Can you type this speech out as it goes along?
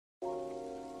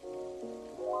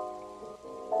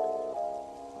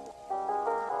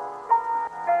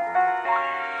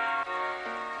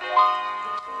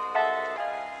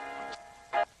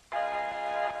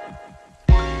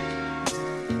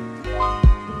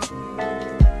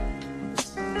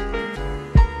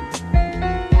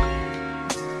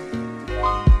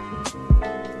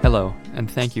Hello, and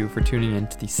thank you for tuning in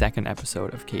to the second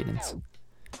episode of Cadence.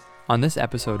 On this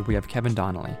episode, we have Kevin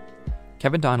Donnelly.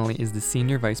 Kevin Donnelly is the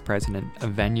Senior Vice President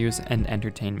of Venues and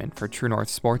Entertainment for True North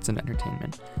Sports and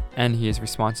Entertainment, and he is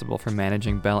responsible for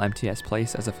managing Bell MTS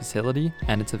Place as a facility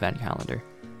and its event calendar.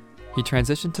 He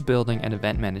transitioned to building and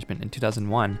event management in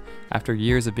 2001 after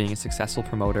years of being a successful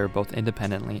promoter both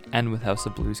independently and with House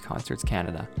of Blues Concerts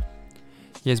Canada.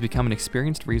 He has become an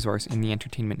experienced resource in the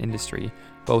entertainment industry,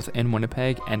 both in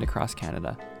Winnipeg and across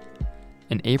Canada.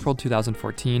 In April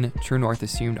 2014, True North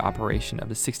assumed operation of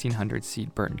the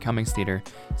 1,600-seat Burton Cummings Theatre,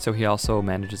 so he also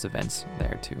manages events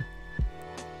there too.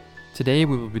 Today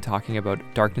we will be talking about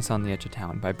Darkness on the Edge of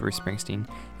Town by Bruce Springsteen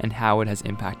and how it has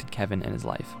impacted Kevin in his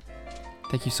life.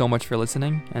 Thank you so much for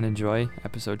listening, and enjoy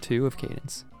episode 2 of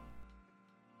Cadence.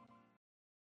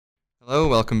 Hello,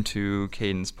 welcome to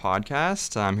Cadence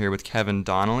Podcast. I'm here with Kevin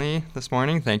Donnelly this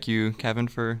morning. Thank you, Kevin,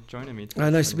 for joining me today.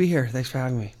 Nice to be here. Thanks for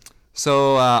having me.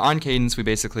 So on Cadence, we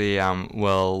basically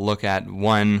will look at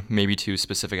one, maybe two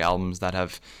specific albums that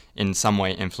have in some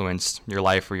way influenced your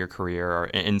life or your career or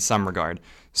in some regard.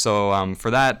 So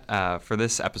for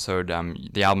this episode,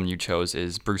 the album you chose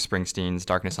is Bruce Springsteen's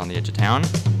Darkness on the Edge of Town.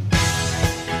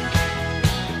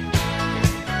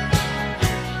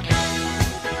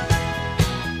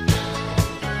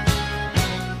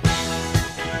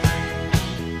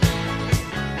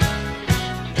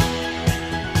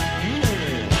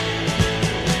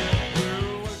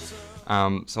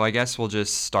 So I guess we'll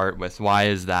just start with, why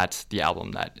is that the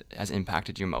album that has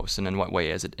impacted you most, and in what way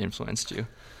has it influenced you?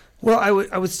 Well, I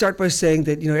would start by saying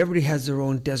that, everybody has their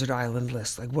own desert island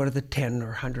list. Like, what are the 10 or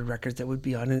 100 records that would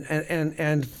be on?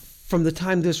 And from the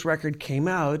time this record came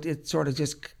out, it sort of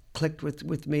just clicked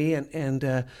with me, and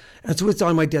so it's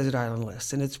on my desert island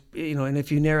list. And it's, and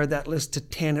if you narrow that list to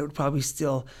 10, it would probably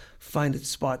still find its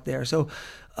spot there. So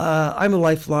I'm a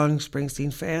lifelong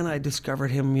Springsteen fan. I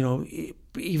discovered him,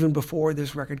 even before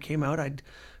this record came out. I'd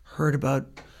heard about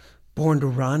Born to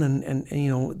Run and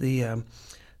the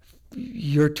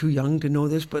you're too young to know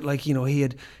this, but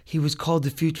he was called the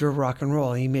future of rock and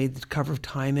roll. He made the cover of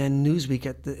Time and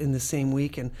Newsweek in the same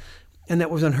week, and that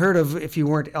was unheard of if you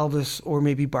weren't Elvis or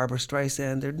maybe Barbra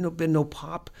Streisand. There'd been no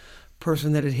pop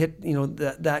person that had hit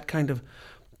that kind of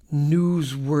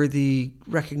newsworthy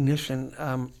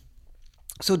recognition.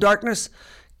 So Darkness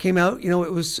came out.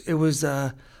 It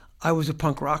was. I was a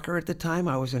punk rocker at the time.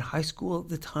 I was in high school at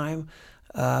the time.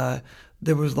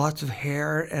 There was lots of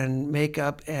hair and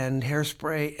makeup and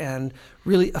hairspray and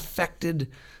really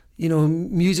affected,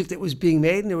 music that was being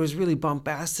made. And there was really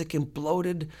bombastic and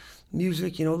bloated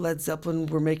music. Led Zeppelin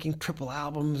were making triple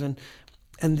albums. And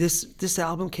this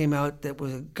album came out that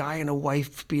was a guy in a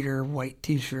wife beater white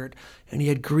T-shirt. And he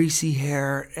had greasy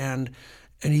hair. And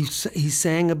he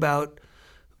sang about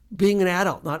being an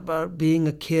adult, not about being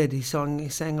a kid. He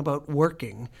sang about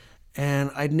working. And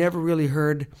I'd never really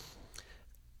heard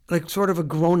sort of a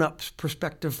grown-up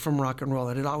perspective from rock and roll.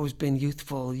 It had always been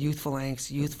youthful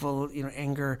angst, youthful,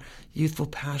 anger, youthful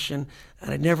passion.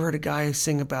 And I'd never heard a guy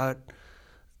sing about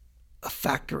a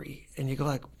factory. And you go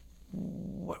like,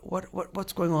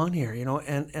 what's going on here?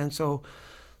 And so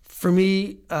for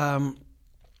me,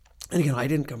 and again, I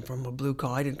didn't come from a blue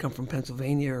collar. I didn't come from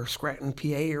Pennsylvania or Scranton,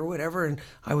 PA or whatever. And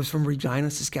I was from Regina,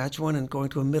 Saskatchewan, and going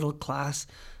to a middle class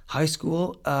high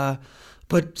school.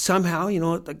 But somehow,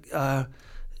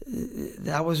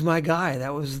 that was my guy.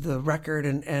 That was the record.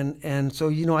 And so,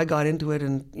 I got into it,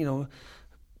 and,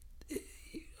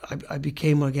 I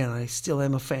became, again, I still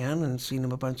am a fan and seen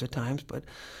him a bunch of times. But,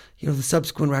 the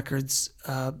subsequent records,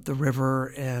 The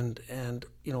River and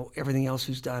everything else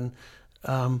he's done,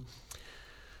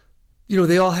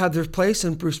 they all have their place,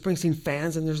 and Bruce Springsteen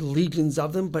fans, and there's legions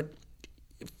of them. But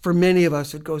for many of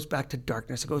us, it goes back to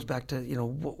Darkness. It goes back to,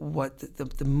 what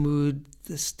the mood,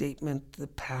 the statement, the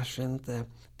passion,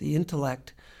 the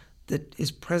intellect that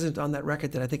is present on that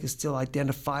record that I think is still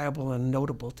identifiable and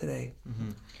notable today. Mm-hmm.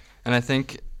 And I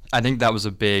think that was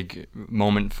a big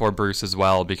moment for Bruce as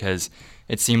well, because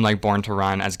it seemed like Born to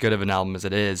Run, as good of an album as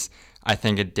it is, I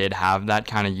think it did have that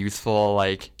kind of youthful,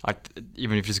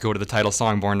 even if you just go to the title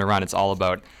song, Born to Run, it's all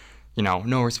about,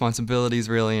 no responsibilities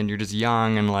really, and you're just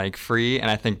young and free. And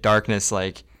I think Darkness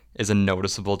is a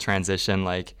noticeable transition,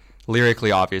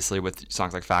 lyrically, obviously, with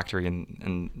songs like Factory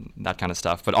and that kind of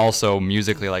stuff, but also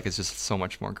musically, it's just so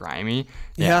much more grimy.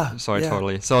 Yeah. So I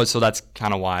totally, so that's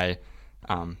kind of why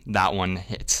that one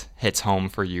hits home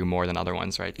for you more than other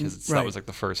ones, right? Because that was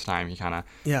the first time you kind of,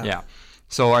 yeah.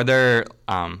 So are there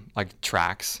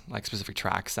tracks, specific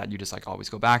tracks that you just always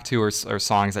go back to, or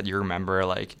songs that you remember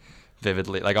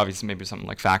vividly? Obviously maybe something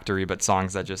like Factory, but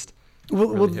songs that just the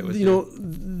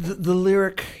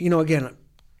lyric, again,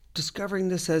 discovering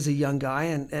this as a young guy,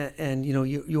 and you know,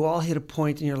 you all hit a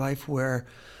point in your life where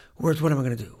what am I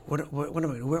going to do? What am I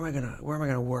going to do? Where am I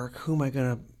going to work? Who am I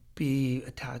going to be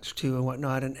attached to and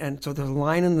whatnot? And so there's a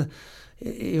line in the,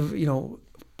 you know,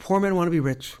 poor men want to be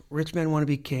rich, rich men want to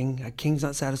be king. A king's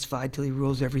not satisfied till he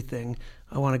rules everything.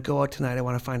 I want to go out tonight. I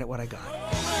want to find out what I got.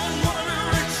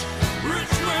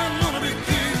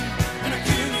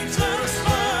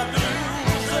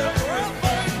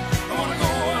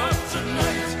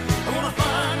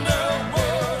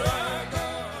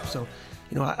 So,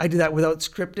 you know, I do that without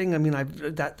scripting. I mean,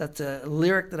 that's a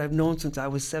lyric that I've known since I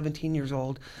was 17 years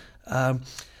old. And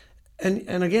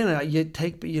again, you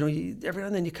take, you know, every now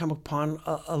and then you come upon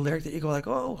a lyric that you go like,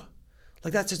 oh,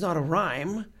 like that's just not a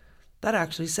rhyme. That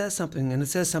actually says something, and it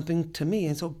says something to me.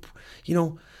 And so, you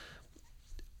know,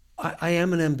 I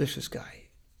am an ambitious guy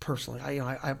personally.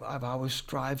 I've always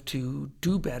strived to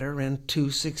do better and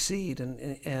to succeed,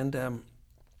 and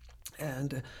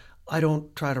I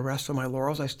don't try to rest on my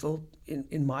laurels. I still,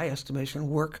 in my estimation,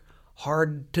 work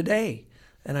hard today,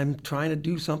 and I'm trying to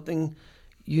do something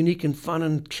unique and fun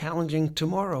and challenging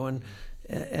tomorrow, and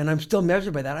I'm still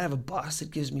measured by that. I have a boss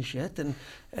that gives me shit, and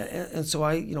so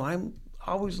I'm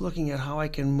always looking at how I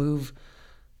can move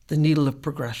the needle of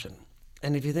progression.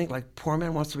 And if you think like poor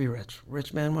man wants to be rich,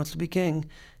 rich man wants to be king,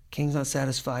 king's not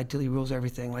satisfied till he rules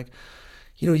everything. Like,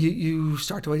 you know, you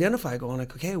start to identify, going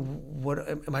like, okay, what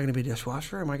am I going to be? A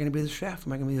dishwasher? Am I going to be the chef?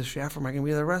 Am I going to be the chef? Or am I going to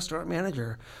be the restaurant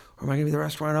manager? Or am I going to be the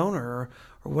restaurant owner? Or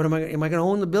what am I going to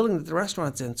own the building that the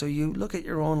restaurant's in? So you look at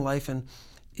your own life and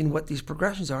in what these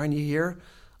progressions are, and you hear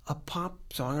a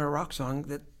pop song or a rock song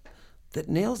that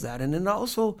nails that. And it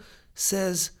also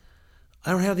says,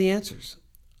 I don't have the answers.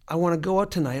 I want to go out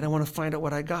tonight. I want to find out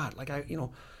what I got. Like at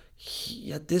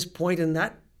this point in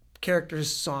that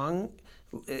character's song,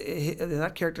 in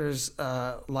that character's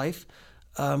life,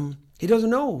 he doesn't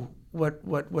know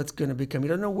what's going to become. He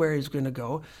doesn't know where he's going to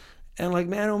go. And like,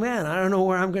 man, oh man, I don't know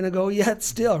where I'm going to go yet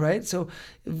still, right? So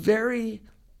I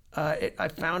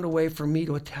found a way for me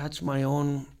to attach my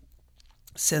own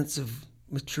sense of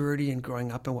maturity and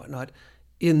growing up and whatnot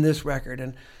in this record.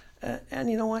 And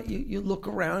you know what? You look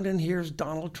around and here's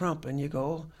Donald Trump, and you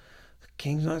go,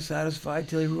 king's not satisfied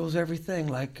till he rules everything.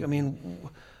 Like, I mean,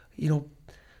 you know,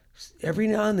 every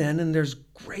now and then, and there's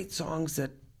great songs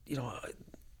that, you know,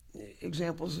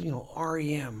 examples, you know,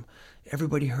 REM,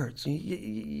 Everybody Hurts.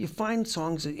 You find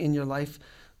songs in your life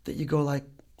that you go like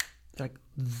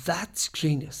that's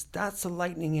genius. That's a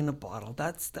lightning in a bottle.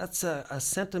 That's a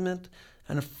sentiment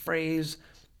and a phrase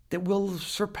that will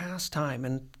surpass time.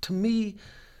 And to me,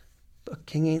 a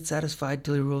king ain't satisfied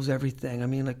till he rules everything. I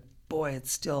mean, like, boy,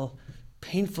 it's still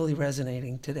painfully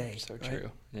resonating today. So right?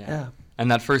 true. Yeah. And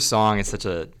that first song is such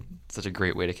a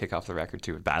great way to kick off the record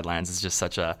too. With Badlands, it's just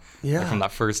such a like from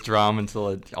that first drum until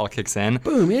it all kicks in.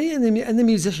 Boom, and the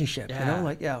musicianship, you know,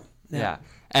 like yeah.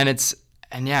 And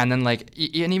then like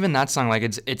and even that song, like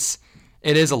it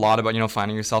is a lot about, you know,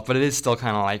 finding yourself, but it is still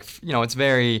kind of like, you know, it's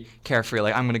very carefree.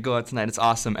 Like, I'm gonna go out tonight, it's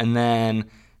awesome, and then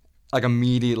like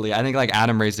immediately, I think like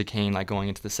Adam Raised a Cain, like going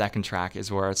into the second track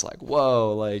is where it's like,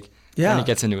 whoa, like. Yeah. And he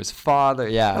gets into his father.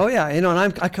 Yeah. Oh yeah. You know,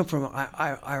 and I come from an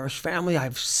Irish family. I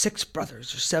have 6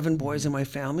 brothers. There's 7 boys in my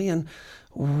family, and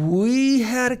we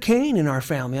had a Cain in our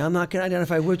family. I'm not going to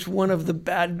identify which one of the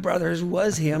bad brothers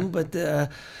was him, but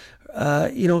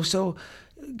you know. So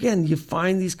again, you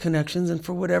find these connections, and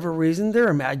for whatever reason, they're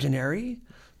imaginary,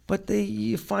 but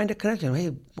you find a connection.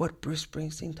 Hey, what Bruce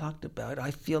Springsteen talked about,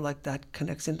 I feel like that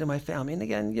connects into my family. And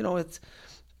again, you know,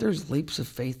 there's leaps of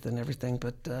faith and everything,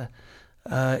 but.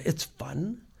 It's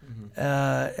fun,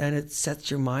 and it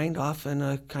sets your mind off in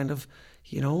a kind of,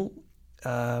 you know,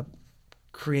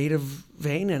 creative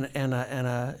vein, and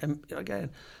again,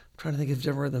 I'm trying to think of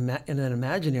different in an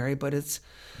imaginary, but it's,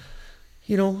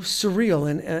 you know, surreal,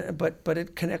 and but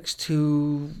it connects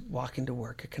to walking to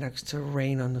work. It connects to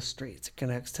rain on the streets. It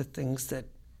connects to things that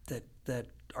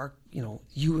are, you know,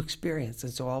 you experience,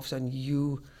 and so all of a sudden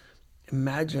you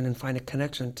imagine and find a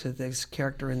connection to this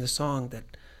character in the song that,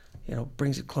 you know,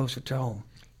 brings it closer to home.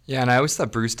 Yeah, and I always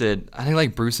thought Bruce did. I think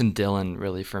like Bruce and Dylan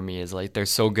really for me is like they're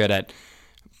so good at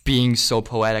being so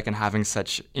poetic and having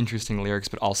such interesting lyrics,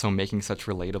 but also making such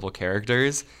relatable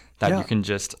characters that you can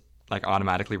just like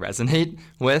automatically resonate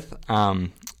with.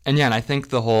 And I think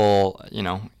the whole, you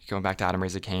know, going back to Adam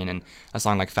Raised a Cain and a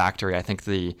song like Factory, I think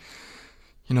the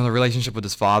relationship with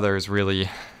his father is really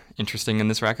interesting in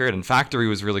this record. And Factory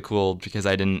was really cool because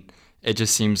it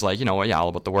just seems like, you know, all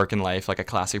about the work in life, like a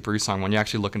classic Bruce song. When you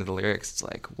actually look into the lyrics, it's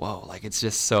like, whoa, like it's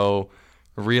just so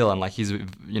real. And like he's,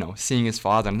 you know, seeing his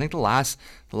father. And I think the last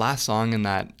song in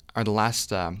that, or the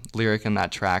last lyric in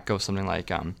that track goes something like,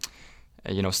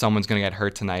 someone's gonna get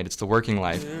hurt tonight. It's the working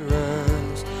life. And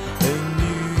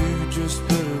you just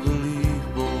better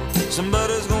believe, boy,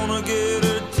 somebody's gonna get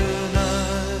hurt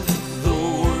tonight.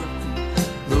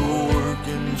 The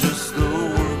working, just the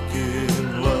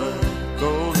working life,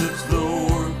 'cause it's the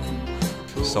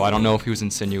working. So I don't know if he was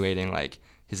insinuating like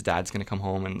his dad's gonna come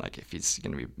home and like if he's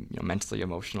gonna be mentally,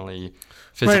 emotionally,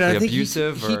 physically right, I think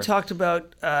abusive. He talked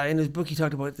about in his book. He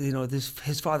talked about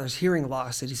his father's hearing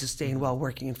loss that he sustained while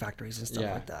working in factories and stuff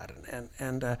like that.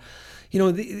 And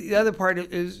the other part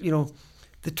is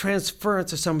the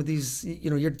transference of some of these.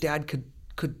 Your dad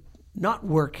could not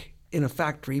work in a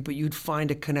factory, but you'd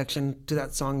find a connection to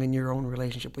that song in your own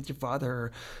relationship with your father,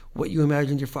 or what you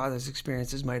imagined your father's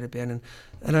experiences might have been.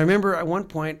 And I remember at one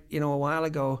point, a while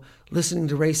ago, listening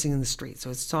to Racing in the Street. So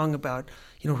it's a song about,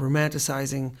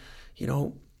 romanticizing,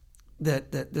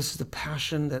 that this is the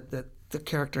passion that the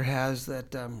character has,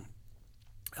 that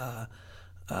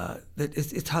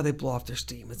it's how they blow off their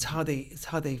steam. It's how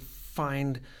they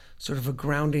find sort of a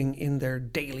grounding in their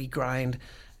daily grind.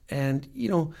 And,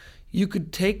 you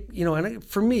could take, and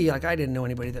for me, like, I didn't know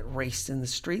anybody that raced in the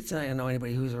streets. I didn't know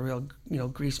anybody who was a real,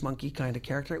 grease monkey kind of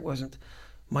character. It wasn't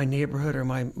my neighborhood or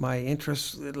my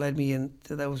interests that led me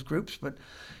into those groups. But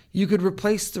you could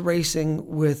replace the racing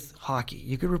with hockey.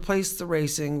 You could replace the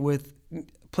racing with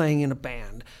playing in a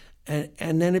band.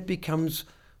 And then it becomes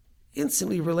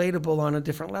instantly relatable on a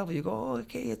different level. You go, oh,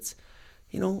 okay, it's,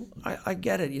 I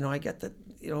get it. I get that,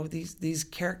 these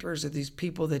characters are these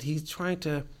people that he's trying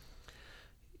to,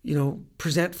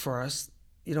 present for us.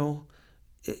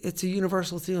 It's a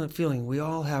universal feeling. We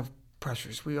all have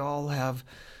pressures. We all have,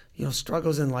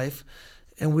 struggles in life,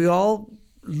 and we all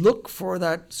look for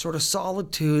that sort of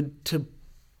solitude to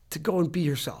go and be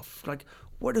yourself. Like,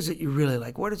 what is it you really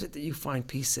like? What is it that you find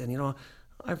peace in?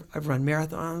 I've run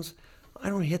marathons. I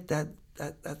don't hit that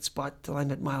spot till I'm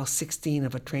at mile 16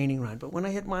 of a training run. But when I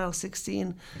hit mile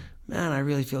 16, man, I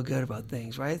really feel good about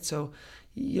things, right? So,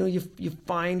 you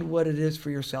find what it is for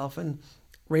yourself, and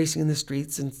Racing in the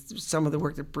Streets and some of the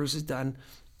work that Bruce has done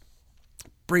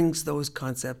brings those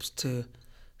concepts to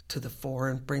the fore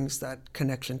and brings that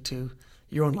connection to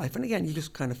your own life. And again, you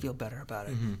just kind of feel better about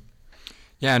it. Mm-hmm.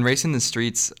 Yeah, and Racing in the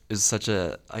Streets is such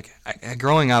a,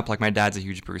 growing up, my dad's a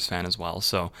huge Bruce fan as well.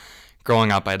 So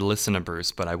growing up, I'd listen to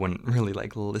Bruce, but I wouldn't really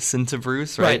listen to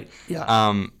Bruce, right?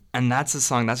 Yeah. And that's a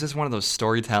song, that's just one of those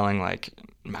storytelling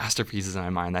masterpieces in my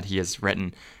mind that he has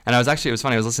written. And it was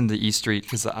funny, I was listening to E Street,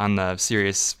 because on the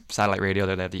Sirius satellite radio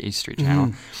they have the E Street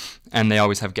channel, and they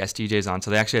always have guest DJs on.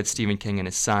 So they actually had Stephen King and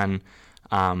his son,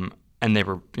 and they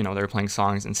were playing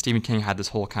songs, and Stephen King had this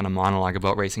whole kind of monologue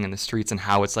about Racing in the Streets and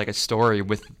how it's like a story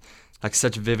with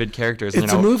such vivid characters.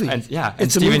 It's a movie. And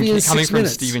it's Stephen a movie King, coming from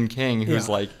minutes. Stephen King, who's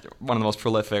one of the most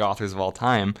prolific authors of all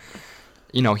time.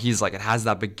 He's it has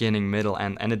that beginning, middle,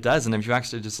 and it does. And if you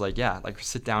actually just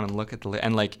sit down and look at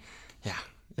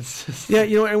it's just,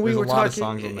 and we were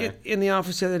talking in the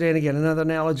office the other day, and again, another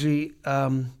analogy,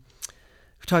 we're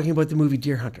talking about the movie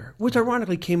Deer Hunter, which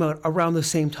ironically came out around the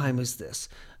same time as this.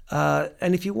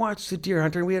 And if you watch the Deer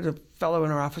Hunter, and we had a fellow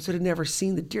in our office that had never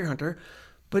seen the Deer Hunter,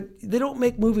 but they don't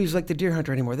make movies like the Deer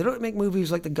Hunter anymore. They don't make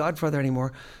movies like The Godfather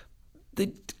anymore,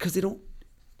 because they don't.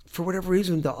 For whatever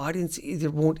reason, the audience either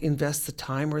won't invest the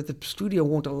time, or the studio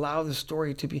won't allow the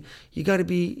story to be. You got to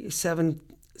be seven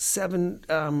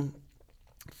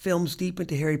films deep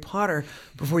into Harry Potter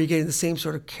before you get the same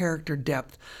sort of character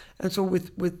depth. And so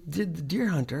with the Deer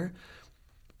Hunter,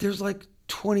 there's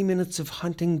 20 minutes of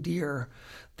hunting deer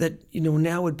that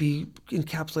now would be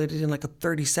encapsulated in a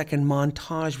 30-second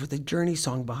montage with a Journey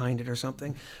song behind it or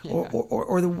something,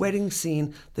 or the wedding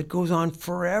scene that goes on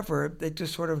forever, that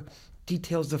just sort of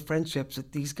details the friendships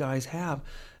that these guys have.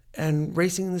 And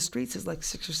Racing in the Streets is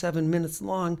 6 or 7 minutes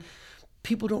long.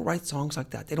 People don't write songs like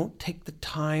that. They don't take the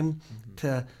time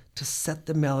to set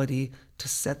the melody, to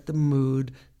set the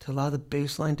mood, to allow the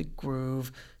bass line to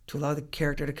groove, to allow the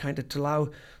character to allow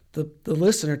the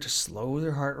listener to slow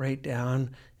their heart rate down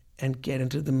and get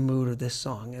into the mood of this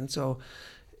song. And so,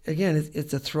 again,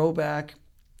 it's a throwback,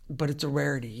 but it's a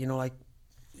rarity.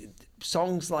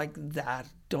 Songs like that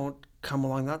don't come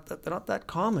along. They're not that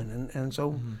common. And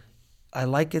so I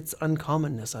like its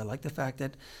uncommonness. I like the fact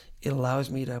that it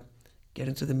allows me to get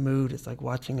into the mood. It's like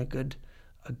watching a good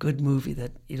movie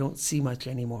that you don't see much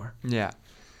anymore. Yeah,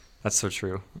 that's so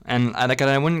true. And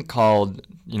I wouldn't call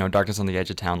Darkness on the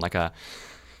Edge of Town like a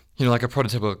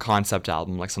prototypical concept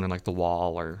album, like something like The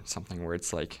Wall or something where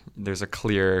it's there's a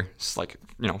clear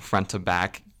front to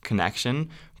back connection.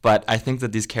 But I think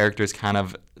that these characters kind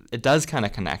of it does kind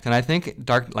of connect. And I think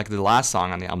the last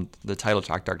song on the album, the title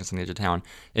track, Darkness on the Edge of Town,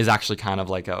 is actually kind of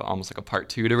like almost like a part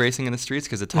 2 to Racing in the Streets,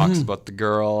 because it talks about the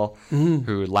girl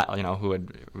who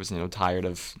was tired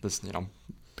of this, the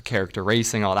character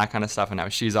racing, all that kind of stuff, and now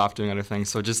she's off doing other things.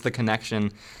 So just the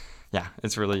connection,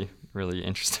 it's really, really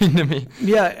interesting to me.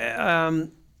 Yeah.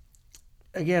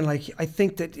 Again, like, I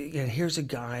think that, here's a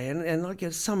guy, and like,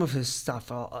 some of his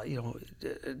stuff,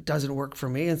 doesn't work for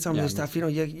me, and some of his stuff,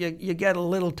 you get a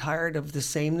little tired of the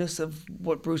sameness of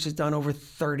what Bruce has done over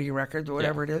 30 records or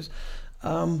whatever it is.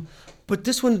 But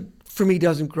this one, for me,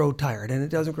 doesn't grow tired, and it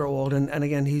doesn't grow old, and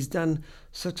again, he's done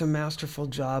such a masterful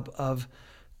job of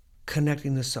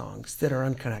connecting the songs that are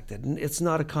unconnected. And it's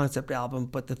not a concept album,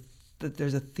 but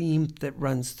there's a theme that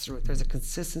runs through it. There's a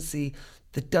consistency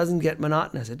that doesn't get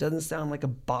monotonous. It doesn't sound like a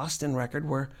Boston record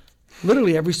where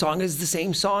literally every song is the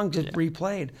same song, just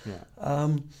replayed.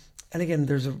 Yeah. And again,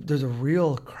 there's a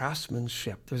real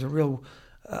craftsmanship. There's a real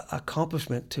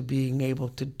accomplishment to being able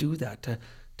to do that,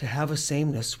 to have a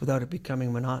sameness without it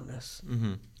becoming monotonous.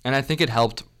 Mm-hmm. And I think it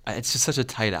helped. It's just such a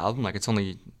tight album. Like, it's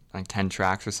only like 10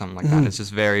 tracks or something like that. It's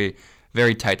just very,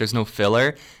 very tight. There's no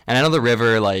filler. And I know The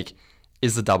River, like,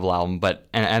 is the double album, but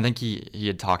and I think he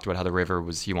had talked about how The River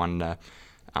he wanted to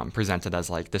present it as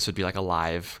like, this would be like a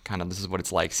live kind of, this is what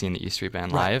it's like seeing the E Street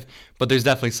Band live. But there's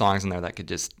definitely songs in there that could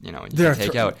just, you can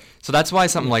take out. So that's why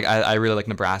something like, I really like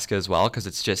Nebraska as well, because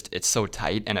it's so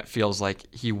tight, and it feels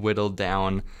like he whittled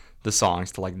down the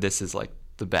songs to like, this is like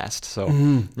the best. So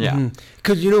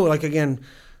because like, again,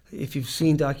 if you've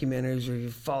seen documentaries or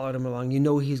you've followed him along,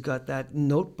 he's got that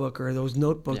notebook or those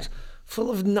notebooks full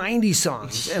of 90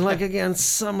 songs. And like, again,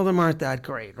 some of them aren't that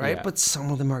great, right? Yeah. But some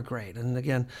of them are great. And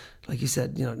again, like you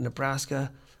said,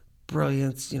 Nebraska,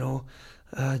 Brilliance,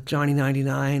 Johnny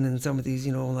 99, and some of these,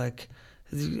 like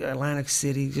Atlantic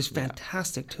City, just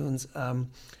fantastic tunes. And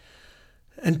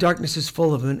Darkness is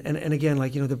full of them. And again,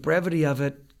 like, the brevity of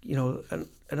it,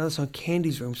 another song,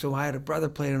 Candy's Room. So I had a brother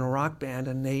played in a rock band,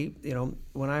 and they,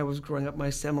 when I was growing up, my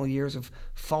seminal years of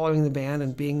following the band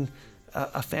and being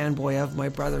a fanboy of my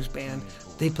brother's band,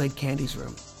 they played Candy's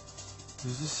Room.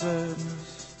 There's a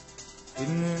sadness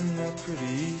hidden in that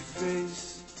pretty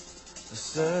face, a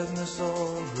sadness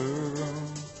all her own,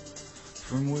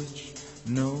 from which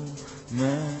no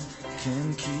man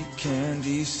can keep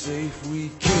Candy safe.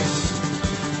 We kissed,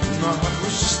 and my heart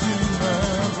was just in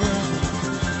my brain,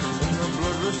 and the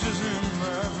blood rushes in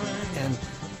my veins.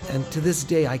 And to this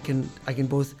day, I can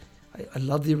both. I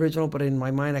love the original, but in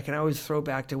my mind, I can always throw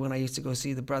back to when I used to go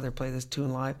see the brother play this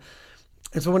tune live.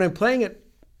 And so when I'm playing it,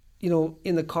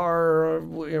 in the car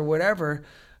or whatever,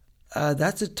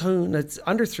 that's a tune that's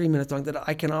under 3 minutes long that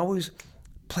I can always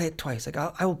play it twice. Like,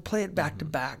 I will play it back to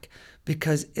back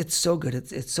because it's so good.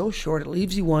 It's so short. It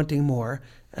leaves you wanting more.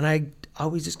 And I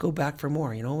always just go back for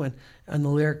more, and the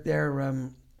lyric there,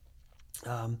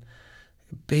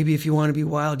 baby, if you want to be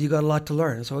wild, you got a lot to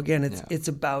learn. So again, it's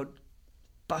about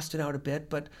busting out a bit,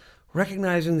 but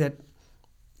recognizing that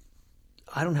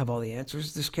I don't have all the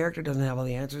answers. This character doesn't have all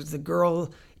the answers. The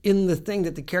girl in the thing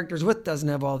that the character's with doesn't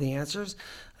have all the answers.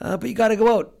 But you got to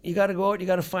go out. You got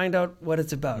to find out what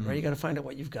it's about, right? You got to find out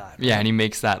what you've got. Right? Yeah, and he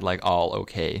makes that like all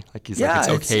okay. Like, he's like, it's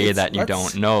okay that you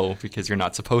don't know because you're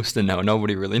not supposed to know.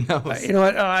 Nobody really knows. You know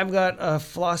what? I've got a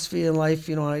philosophy in life.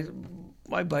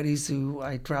 My buddies who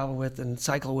I travel with and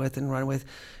cycle with and run with,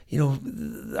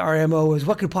 our MO is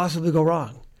what could possibly go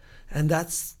wrong. And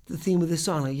that's the theme of this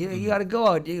song. Like, you got to go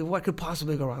out. What could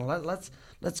possibly go wrong?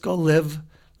 Let's go live.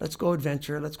 Let's go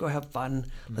adventure. Let's go have fun.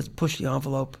 Let's push the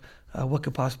envelope. What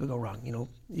could possibly go wrong?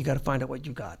 You got to find out what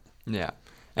you got. Yeah.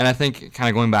 And I think kind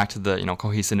of going back to the,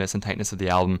 cohesiveness and tightness of the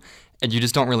album, and you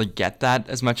just don't really get that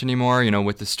as much anymore,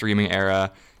 with the streaming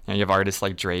era. You have artists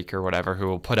like Drake or whatever who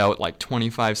will put out like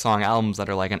 25 song albums that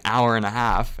are like an hour and a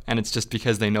half, and it's just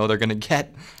because they know they're going to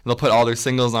they'll put all their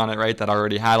singles on it, right, that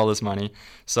already had all this money.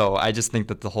 So I just think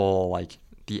that the whole like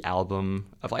the album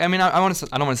of like, I don't want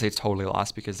to say it's totally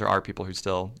lost, because there are people who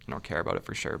still care about it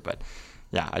for sure, but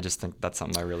yeah, I just think that's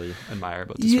something I really admire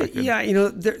about this record. Yeah,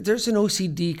 there's an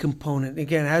OCD component.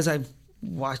 Again, as I've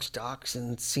watched docs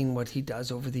and seen what he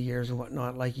does over the years and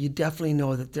whatnot, like, you definitely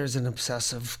know that there's an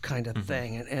obsessive kind of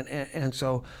thing. And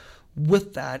so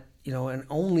with that, and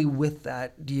only with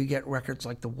that do you get records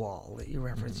like The Wall that you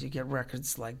reference. You get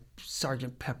records like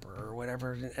Sgt. Pepper or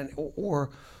whatever,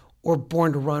 or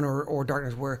Born to Run or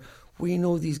Darkness, where we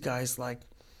know these guys, like,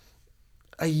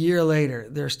 a year later,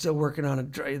 they're still working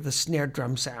on the snare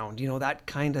drum sound, that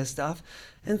kind of stuff.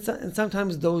 And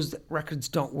sometimes those records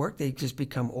don't work. They just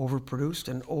become overproduced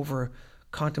and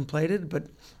over-contemplated. But,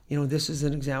 this is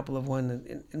an example of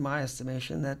one, in my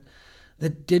estimation,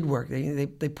 that did work.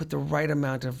 They put the right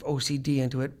amount of OCD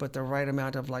into it, but the right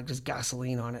amount of like just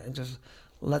gasoline on it, and just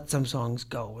let some songs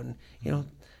go. And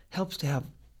helps to have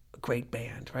a great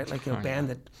band, right? Like a band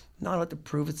that not allowed to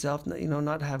prove itself,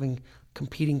 not having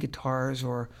competing guitars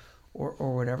or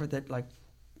whatever. That like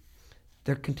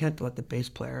they're content to let the bass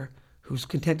player, who's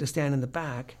content to stand in the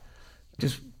back,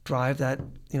 just drive that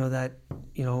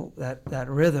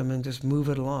rhythm and just move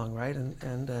it along, right?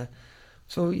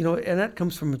 So and that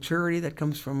comes from maturity. That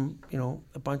comes from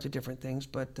a bunch of different things.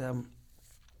 But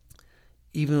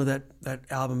even though that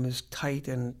album is tight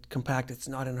and compact, it's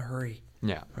not in a hurry.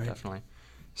 Yeah, right? Definitely.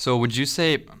 So would you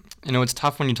say, it's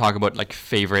tough when you talk about like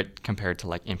favorite compared to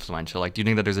like influential. Like, do you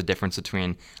think that there's a difference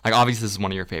between, like, obviously this is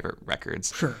one of your favorite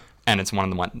records. Sure. And it's one of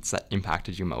the ones that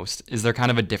impacted you most. Is there kind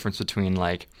of a difference between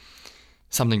like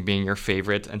something being your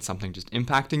favorite and something just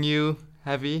impacting you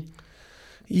heavy?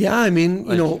 Yeah, I mean,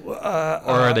 like, or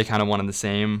are they kind of one and the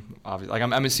same? Obviously, like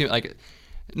I'm assuming, like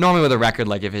normally with a record,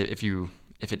 like if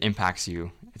it impacts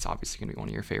you, it's obviously going to be one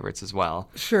of your favorites as well.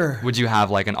 Sure. Would you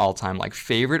have like an all-time like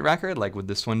favorite record? Like, would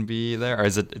this one be there, or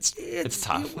is it's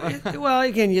tough? Well,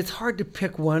 again, it's hard to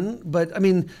pick one, but I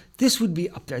mean, this would be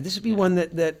up there. This would be one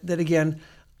that again,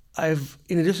 I've,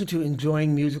 in addition to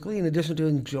enjoying musically, in addition to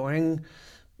enjoying,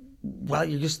 well,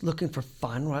 you're just looking for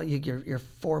fun. Well, you're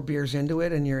 4 beers into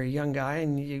it, and you're a young guy,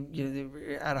 and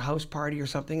you're at a house party or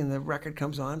something, and the record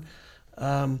comes on.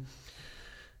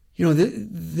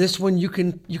 This one you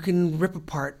can rip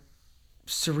apart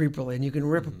cerebrally, and you can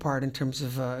rip apart in terms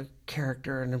of a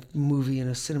character and a movie and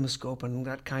a cinemascope and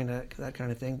that kind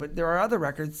of thing. But there are other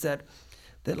records that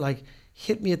like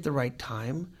hit me at the right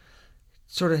time,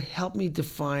 sort of helped me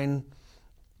define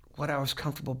what I was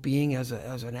comfortable being as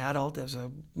an adult, as a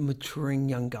maturing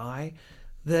young guy,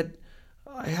 that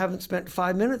I haven't spent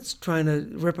 5 minutes trying to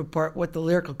rip apart what the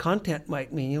lyrical content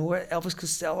might mean. Elvis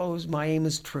Costello's "My Aim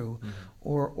Is True,"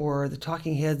 or the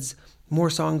Talking Heads' "More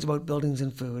Songs About Buildings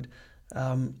and Food."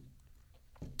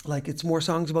 Like, it's more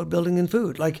songs about building and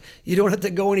food. Like, you don't have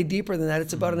to go any deeper than that.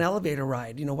 It's about an elevator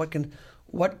ride.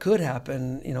 What could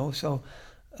happen. So,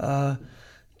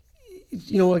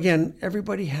 again,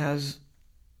 everybody has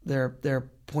their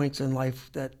points in life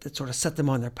that sort of set them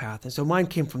on their path. And so mine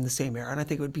came from the same era, and I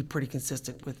think it would be pretty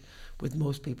consistent with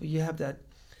most people. You have that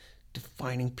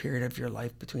defining period of your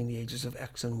life between the ages of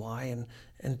X and Y,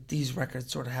 and these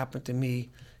records sort of happened to me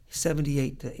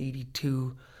 78 to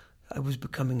 82. I was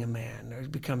becoming a man. I was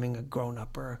becoming a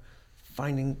grown-up, or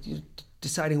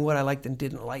deciding what I liked and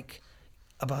didn't like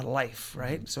about life,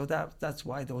 right? So that's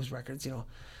why those records,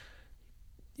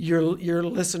 your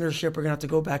listenership are going to have to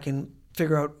go back and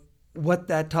figure out what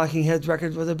that Talking Heads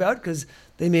record was about, because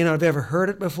they may not have ever heard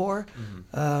it before.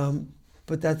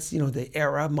 But that's, the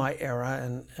era, my era,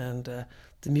 and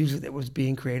the music that was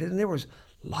being created. And there was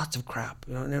lots of crap,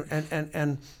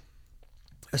 and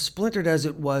as splintered as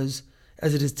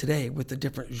it is today with the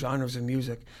different genres of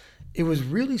music, it was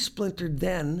really splintered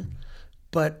then.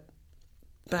 But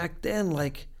back then,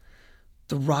 like,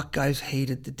 the rock guys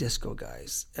hated the disco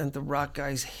guys, and the rock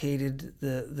guys hated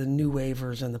the new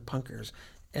wavers and the punkers,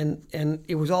 and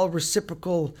it was all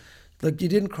reciprocal. Like, you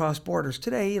didn't cross borders.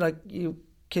 Today, like,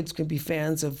 kids can be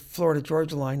fans of Florida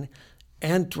Georgia Line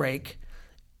and Drake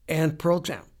and Pearl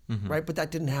Jam, right? But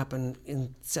that didn't happen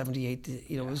in '78.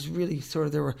 It was really sort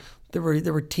of, there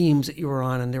were teams that you were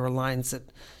on, and there were lines that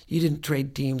you didn't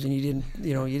trade teams, and you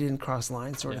didn't cross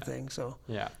lines, sort of thing. So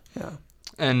yeah.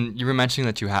 And you were mentioning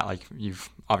that you've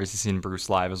obviously seen Bruce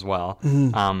live as well.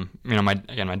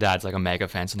 My dad's like a mega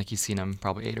fan, so I think he's seen him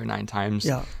probably 8 or 9 times.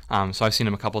 Yeah. So I've seen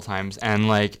him a couple times, and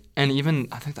even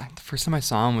I think the first time I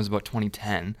saw him was about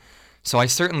 2010. So I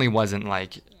certainly wasn't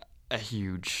like a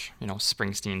huge,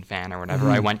 Springsteen fan or whatever.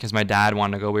 I went because my dad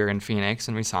wanted to go. We were in Phoenix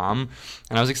and we saw him,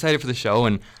 and I was excited for the show,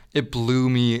 and it blew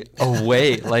me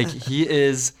away. Like, he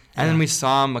is. And then we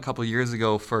saw him a couple of years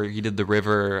ago he did the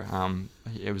River.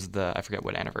 It was I forget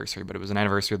what anniversary, but it was an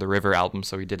anniversary of the River album,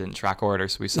 so he did it in track order.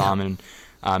 So we saw him in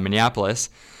Minneapolis.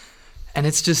 And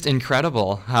it's just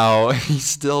incredible how he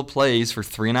still plays for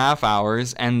 3.5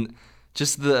 hours. And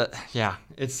just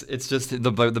it's just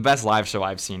the best live show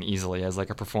I've seen easily as like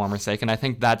a performer's sake. And I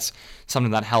think that's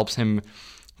something that helps him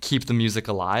keep the music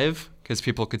alive, because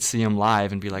people could see him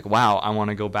live and be like, wow, I want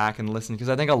to go back and listen. Because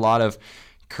I think a lot of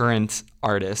current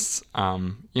artists,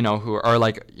 who are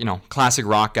like, classic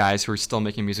rock guys who are still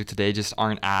making music today just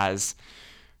aren't as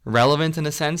relevant in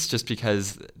a sense, just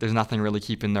because there's nothing really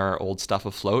keeping their old stuff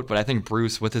afloat. But I think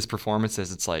Bruce, with his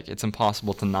performances, it's like, it's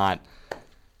impossible to not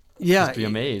just be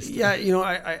amazed. Yeah,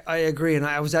 I agree. And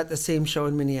I was at the same show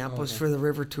in Minneapolis for the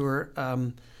River Tour.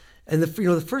 And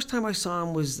the first time I saw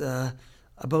him was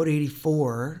about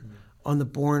 84. on the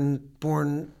Born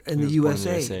in the was USA, Born in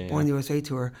the USA, Born in the USA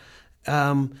tour,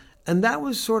 and that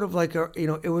was sort of like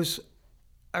it was.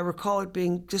 I recall it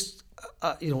being just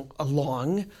a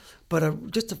long,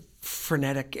 but just a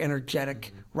frenetic,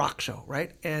 energetic rock show,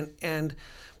 right? And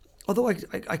although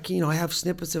I have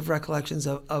snippets of recollections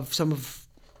of some of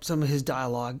his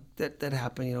dialogue that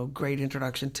happened, great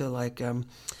introduction to like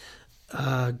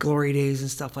Glory Days and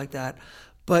stuff like that,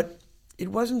 but it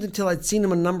wasn't until I'd seen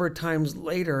him a number of times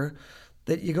later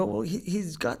that you go, well,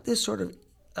 he's got this sort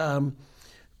of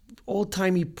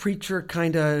old-timey preacher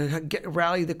kind of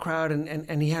rally the crowd,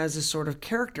 and he has this sort of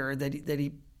character that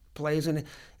he plays, and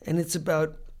it's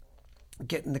about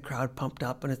getting the crowd pumped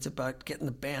up, and it's about getting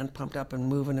the band pumped up and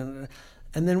moving, and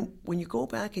then when you go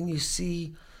back and you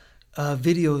see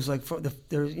videos like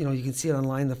you can see it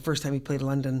online, the first time he played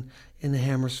London in the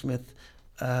Hammersmith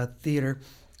Theatre,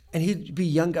 and he'd be a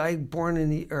young guy, Born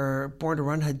to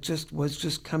Run was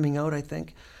just coming out, I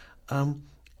think.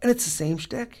 And it's the same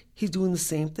shtick. He's doing the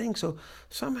same thing. So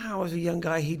somehow, as a young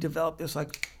guy, he developed this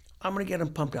like, I'm going to get him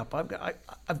pumped up.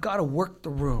 I've got to work the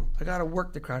room. I got to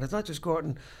work the crowd. It's not just go out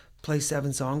and play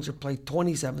 7 songs or play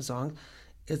 27 songs.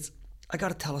 I got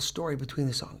to tell a story between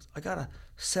the songs. I got to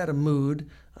set a mood,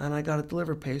 and I got to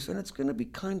deliver pace. And it's going to be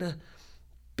kind of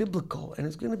biblical, and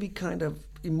it's going to be kind of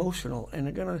emotional, and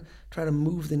I'm going to try to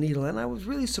move the needle. And I was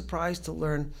really surprised to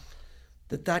learn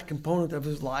that component of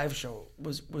his live show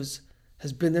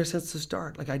has been there since the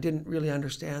start. Like, I didn't really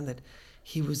understand that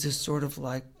he was this sort of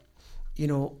like,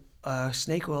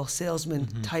 snake oil salesman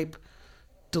type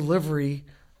delivery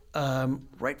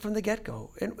right from the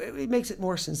get-go. And it makes it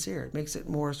more sincere. It makes it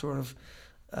more sort of,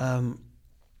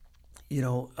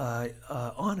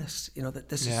 honest. That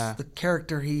this is the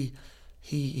character he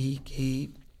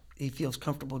feels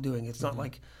comfortable doing. It's not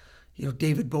like,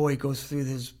 David Bowie goes through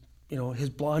his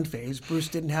blonde phase. Bruce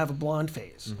didn't have a blonde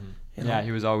phase. Yeah,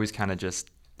 he was always kind of just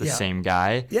the same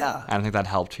guy. Yeah. I think that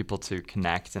helped people to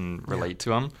connect and relate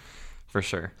to him, for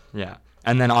sure. Yeah.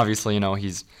 And then obviously,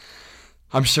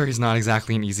 I'm sure he's not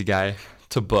exactly an easy guy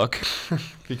to book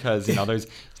because, he's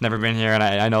never been here. And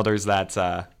I know there's that,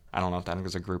 I don't know if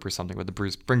there's a group or something with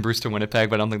Bring Bruce to Winnipeg,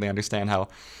 but I don't think they understand how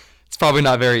it's probably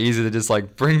not very easy to just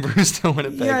like bring Bruce to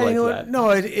Winnipeg that. No,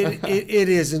 it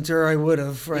isn't, or I would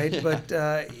have, right? But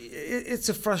it's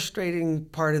a frustrating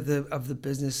part of the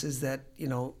business is that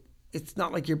it's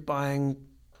not like you're buying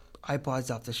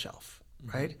iPods off the shelf,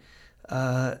 right?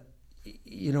 There's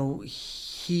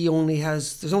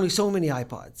only so many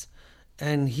iPods,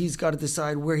 and he's got to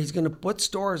decide what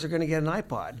stores are going to get an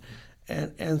iPod,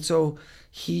 and so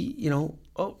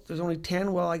there's only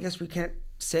 10. Well, I guess we can't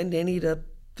send any to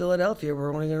Philadelphia.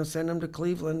 We're only going to send them to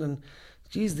Cleveland, and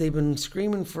geez, they've been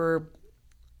screaming for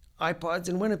iPods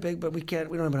in Winnipeg, but we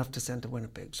don't have enough to send to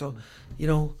Winnipeg. So,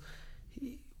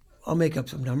 I'll make up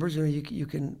some numbers. You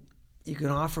can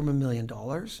offer them $1 million,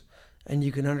 and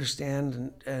you can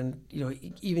understand and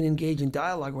even engage in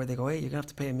dialogue where they go, hey, you're gonna have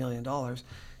to pay $1 million,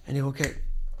 and you go, okay,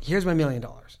 here's my $1 million.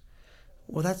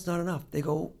 Well, that's not enough. They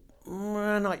go,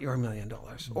 not your $1 million,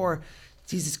 or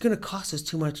geez, it's gonna cost us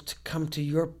too much to come to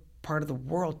your part of the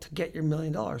world to get your $1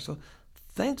 million. So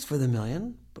thanks for the $1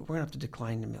 million, but we're gonna have to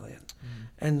decline the $1 million.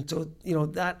 And so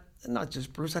that, not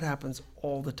just Bruce, that happens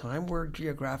all the time. We're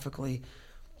geographically,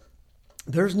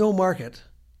 there's no market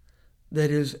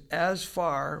that is as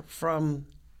far from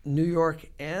New York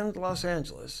and Los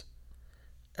Angeles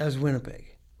as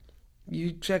Winnipeg.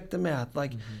 You check the math,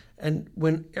 and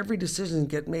when every decision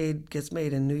gets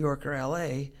made in New York or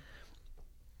LA,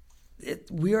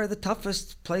 we are the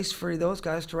toughest place for those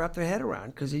guys to wrap their head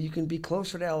around, because you can be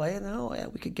closer to LA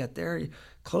and we could get there.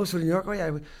 Closer to New York,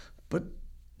 but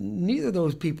neither of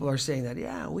those people are saying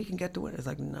that, we can get to Winnipeg. It's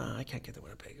like, no, I can't get to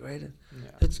Winnipeg, right?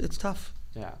 It's tough.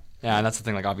 Yeah. Yeah, and that's the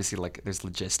thing, obviously, there's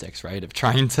logistics, right, of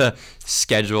trying to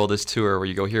schedule this tour where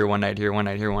you go here one night, here one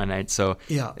night, here one night. So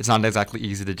it's not exactly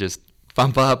easy to just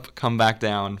bump up, come back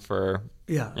down for,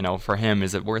 for him.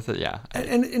 Is it worth it? Yeah.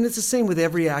 And it's the same with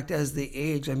every act as they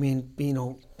age. I mean,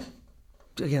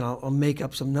 again, I'll make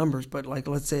up some numbers, but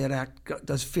let's say an act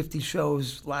does 50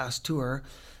 shows last tour,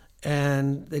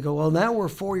 and they go, well, now we're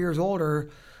 4 years older.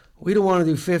 We don't want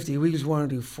to do 50. We just want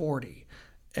to do 40.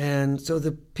 And so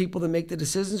the people that make the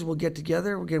decisions will get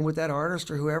together again with that artist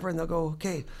or whoever, and they'll go,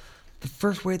 okay, the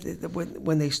first way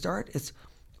when they start, it's,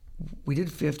 we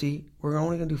did 50, we're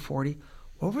only going to do 40.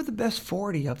 What were the best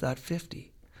 40 of that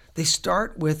 50? They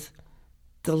start with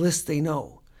the list they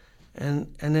know.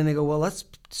 And then they go, well, let's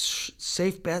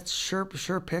safe bets, sure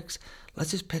picks.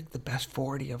 Let's just pick the best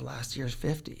 40 of last year's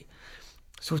 50.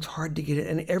 So it's hard to get it.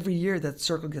 And every year that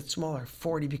circle gets smaller.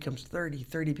 40 becomes 30,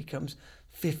 30 becomes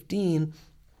 15.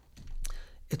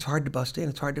 it's hard to bust in.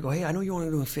 It's hard to go, hey, I know you're only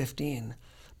doing 15,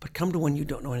 but come to one you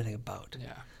don't know anything about.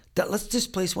 Yeah. Let's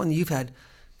just place one that you've had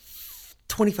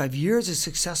 25 years of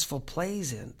successful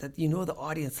plays in, that you know the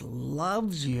audience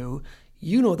loves you.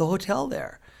 You know the hotel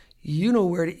there. You know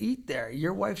where to eat there.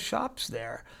 Your wife shops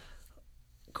there.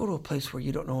 Go to a place where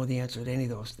you don't know the answer to any of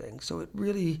those things. So it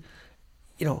really,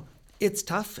 it's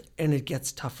tough, and it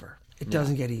gets tougher. It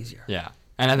doesn't get easier. Yeah.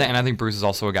 And I think Bruce is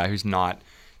also a guy who's not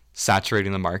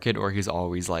saturating the market, or he's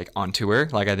always like on tour.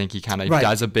 Like, I think he kind of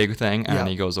does a big thing, and then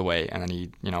he goes away, and then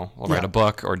he, will write a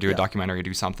book or do a documentary,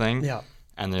 do something. Yeah.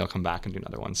 And then he'll come back and do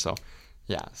another one. So,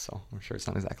 so I'm sure it's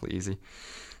not exactly easy.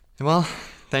 Well,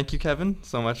 thank you, Kevin,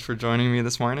 so much for joining me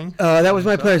this morning. That was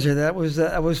my pleasure. That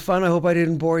was fun. I hope I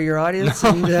didn't bore your audience.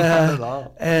 No, not at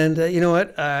all. And you know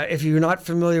what? If you're not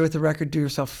familiar with the record, do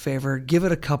yourself a favor. Give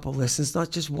it a couple listens, not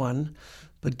just one,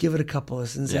 but give it a couple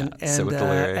listens. Yeah, sit with the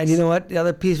lyrics. And you know what? The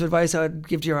other piece of advice I would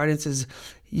give to your audience is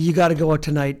you got to go out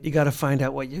tonight. You got to find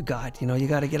out what you got. You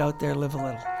got to get out there, live a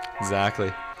little. Exactly.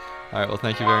 All right. Well,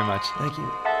 thank you very much. Thank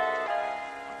you.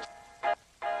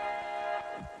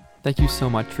 Thank you so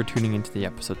much for tuning into the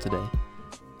episode today.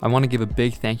 I want to give a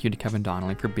big thank you to Kevin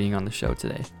Donnelly for being on the show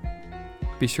today.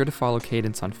 Be sure to follow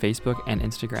Cadence on Facebook and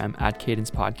Instagram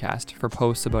 @Cadence Podcast for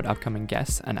posts about upcoming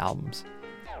guests and albums.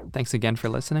 Thanks again for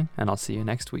listening, and I'll see you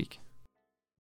next week.